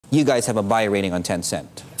you guys have a buy rating on Tencent.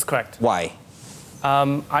 That's correct. Why?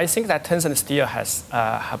 I think that Tencent still has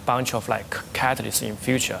a bunch of catalysts in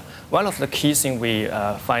future. One of the key things we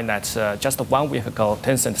find that just 1 week ago,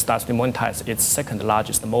 Tencent starts to monetize its second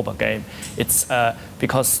largest mobile game. It's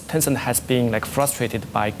because Tencent has been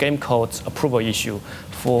frustrated by game code approval issue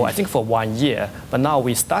for 1 year. But now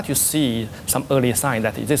we start to see some early sign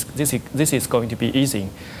that this is going to be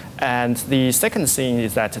easing. And the second thing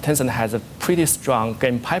is that Tencent has a pretty strong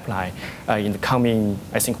game pipeline in the coming,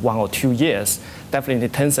 1 or 2 years. Definitely,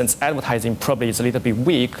 Tencent's advertising probably is a little bit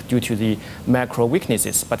weak due to the macro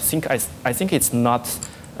weaknesses, but I think it's not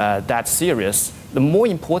that serious. The more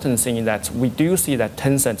important thing is that we do see that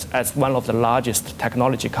Tencent, as one of the largest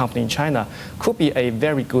technology companies in China, could be a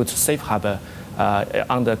very good safe harbor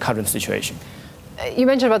under current situation. You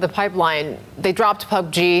mentioned about the pipeline. They dropped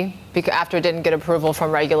PUBG after it didn't get approval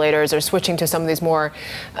from regulators, or switching to some of these more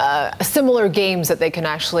similar games that they can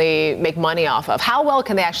actually make money off of. How well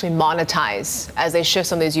can they actually monetize as they shift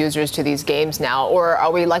some of these users to these games now? Or are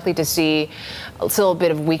we likely to see still a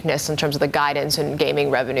bit of weakness in terms of the guidance and gaming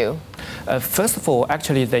revenue? First of all,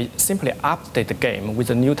 actually, they simply update the game with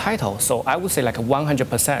a new title. So I would say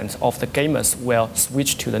 100% of the gamers will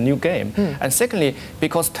switch to the new game. And secondly,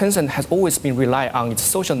 because Tencent has always been relying on its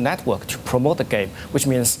social network to promote the game, which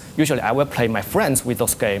means usually I will play my friends with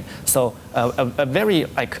those games. So a very,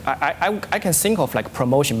 I can think of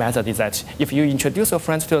promotion method is that if you introduce your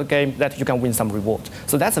friends to the game, that you can win some reward.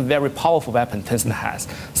 So that's a very powerful weapon Tencent has.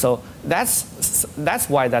 So that's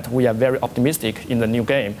why that we are very optimistic in the new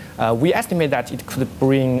game. We estimate that it could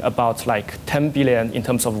bring about 10 billion in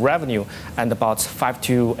terms of revenue and about 5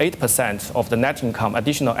 to 8% of the net income,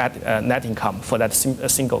 additional net income for that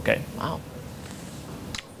single game. Wow.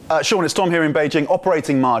 Shawn, it's Tom here in Beijing.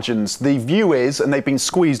 Operating margins. The view is, and they've been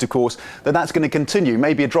squeezed, of course, that that's going to continue,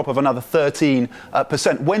 maybe a drop of another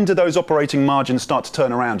 13%. When do those operating margins start to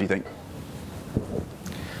turn around, do you think?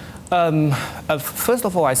 First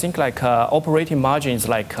of all, I think operating margins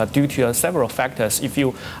due to several factors. If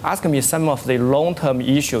you ask me, some of the long-term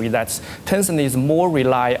issue is that Tencent is more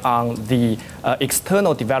rely on the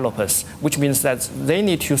external developers, which means that they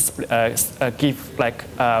need to give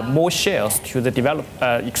more shares to the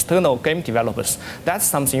external game developers. That's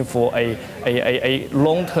something for a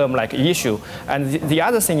long-term issue. And the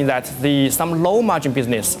other thing is that some low-margin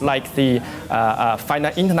business like the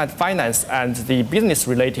internet finance and the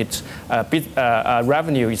business-related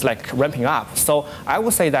revenue is ramping up. So I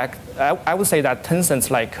would say that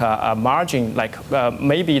Tencent's margin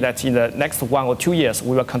maybe that in the next 1 or 2 years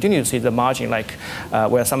we will continue to see the margin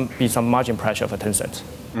will be some margin pressure for Tencent.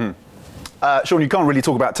 Shawn, you can't really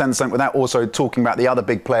talk about Tencent without also talking about the other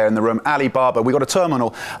big player in the room, Alibaba. We got a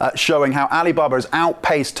terminal showing how Alibaba has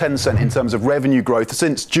outpaced Tencent in terms of revenue growth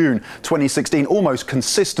since June 2016, almost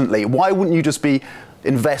consistently. Why wouldn't you just be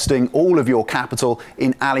investing all of your capital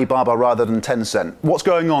in Alibaba rather than Tencent? What's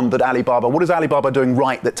going on that what is Alibaba doing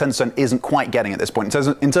right that Tencent isn't quite getting at this point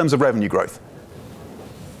in terms of revenue growth?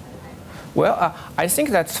 Well, I think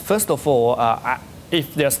that first of all,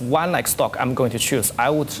 if there's one stock I'm going to choose, I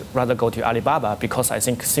would rather go to Alibaba, because I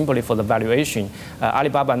think simply for the valuation,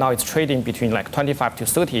 Alibaba now is trading between 25 to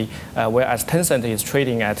 30, whereas Tencent is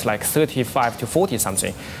trading at 35 to 40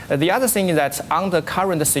 something. The other thing is that under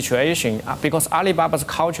current situation, because Alibaba's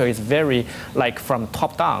culture is very from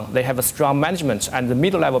top down, they have a strong management and the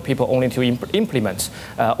middle level people only to implement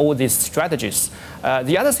all these strategies.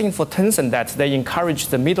 The other thing for Tencent that they encourage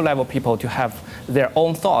the middle level people to have their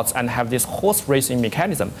own thoughts and have this horse racing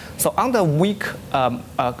mechanism. So under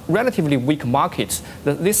relatively weak markets,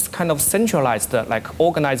 this kind of centralized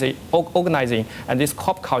organizing and this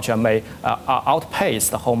corp culture may outpace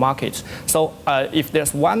the whole market. So if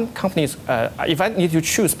there's one company, if I need to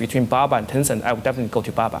choose between Baba and Tencent, I would definitely go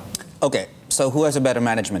to Baba. Okay, so who has a better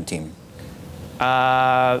management team?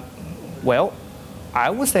 Well, I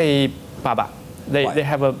would say Baba. They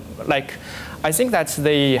have a I think that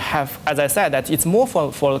they have, as I said, that it's more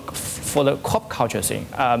for the corp culture thing.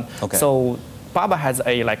 Okay. So Baba has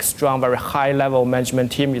a strong, very high-level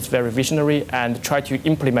management team. It's very visionary and try to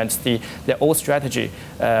implement their own strategy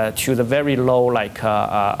to the very low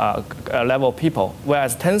level people.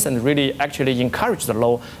 Whereas Tencent really actually encourage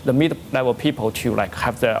the mid-level people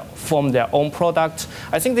to form their own product.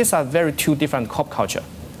 I think these are very two different corp culture.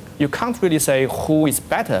 You can't really say who is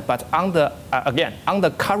better, but under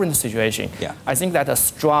current situation, I think that a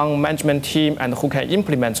strong management team and who can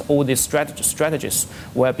implement all these strategies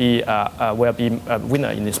will be a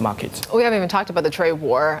winner in this market. We haven't even talked about the trade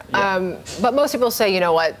war, but most people say, you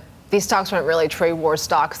know what, these stocks aren't really trade war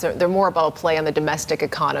stocks. They're more about a play on the domestic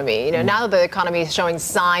economy. You know, now that the economy is showing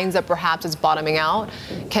signs that perhaps it's bottoming out,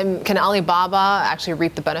 can Alibaba actually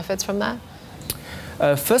reap the benefits from that?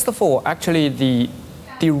 First of all, actually, the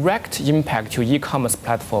direct impact to e-commerce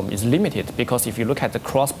platform is limited because if you look at the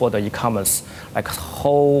cross-border e-commerce, like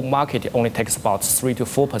whole market only takes about 3 to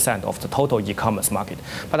 4% of the total e-commerce market.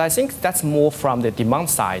 But I think that's more from the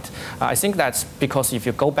demand side. I think that's because if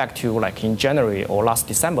you go back to like in January or last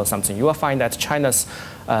December or something, you will find that China's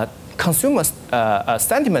consumer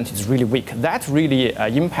sentiment is really weak. That really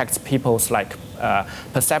impacts people's like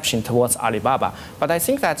perception towards Alibaba. But I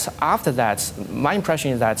think that after that, my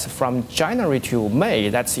impression is that from January to May,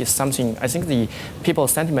 that is something, I think the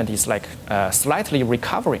people's sentiment is like slightly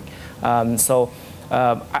recovering.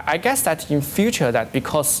 I guess that in future that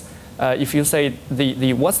because if you say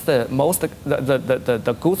what's the most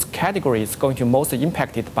the goods category is going to most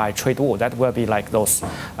impacted by trade war, that will be like those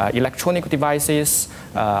electronic devices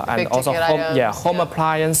and also home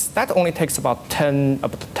appliance. That only takes about 10 to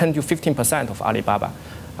 15% of Alibaba.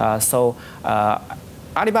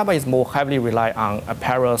 Alibaba is more heavily rely on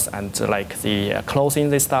apparels and like the clothing,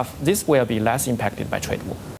 this stuff. This will be less impacted by trade war.